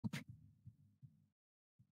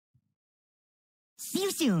See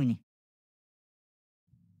you soon.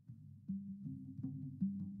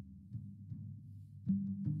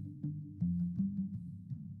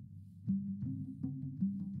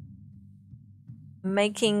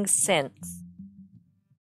 Making sense.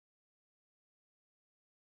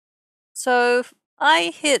 So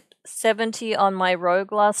I hit 70 on my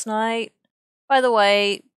rogue last night. By the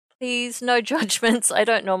way, please, no judgments. I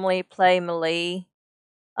don't normally play melee.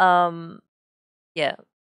 Yeah.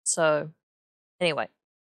 So, anyway.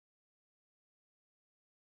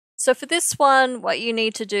 So for this one, what you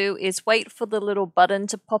need to do is wait for the little button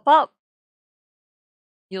to pop up.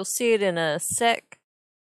 You'll see it in a sec.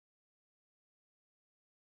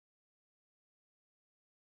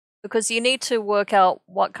 Because you need to work out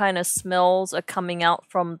what kind of smells are coming out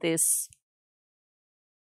from this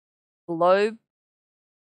globe.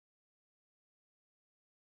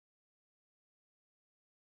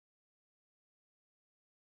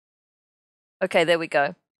 Okay, there we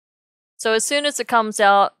go. So as soon as it comes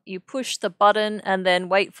out, you push the button and then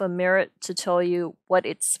wait for Myrrit to tell you what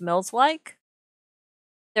it smells like.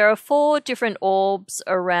 There are 4 different orbs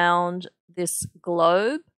around this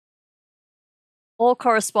globe, all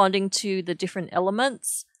corresponding to the different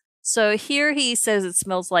elements. So here he says it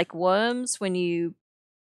smells like worms. When you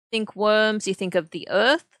think worms, you think of the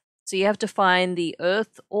earth. So you have to find the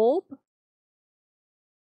earth orb.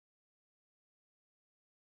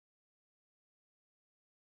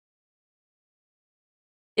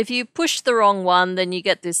 If you push the wrong one, then you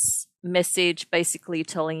get this message basically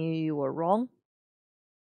telling you were wrong.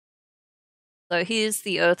 So here's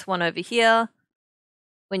the earth one over here.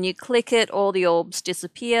 When you click it, all the orbs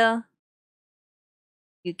disappear.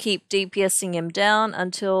 You keep DPSing him down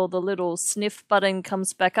until the little sniff button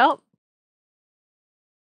comes back up.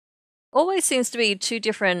 Always seems to be 2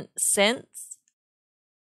 different scents.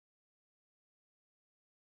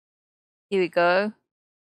 Here we go.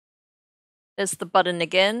 There's the button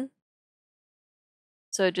again.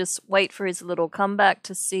 So just wait for his little comeback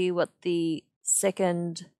to see what the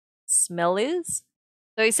second smell is.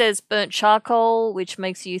 So he says burnt charcoal, which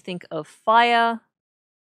makes you think of fire.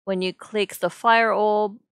 When you click the fire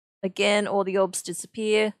orb, again, all the orbs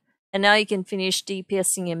disappear. And now you can finish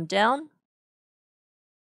DPSing him down.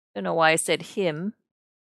 Don't know why I said him.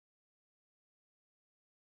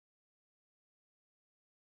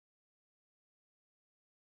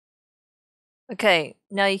 Okay,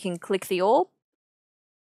 now you can click the orb.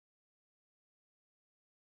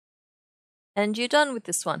 And you're done with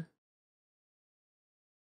this one.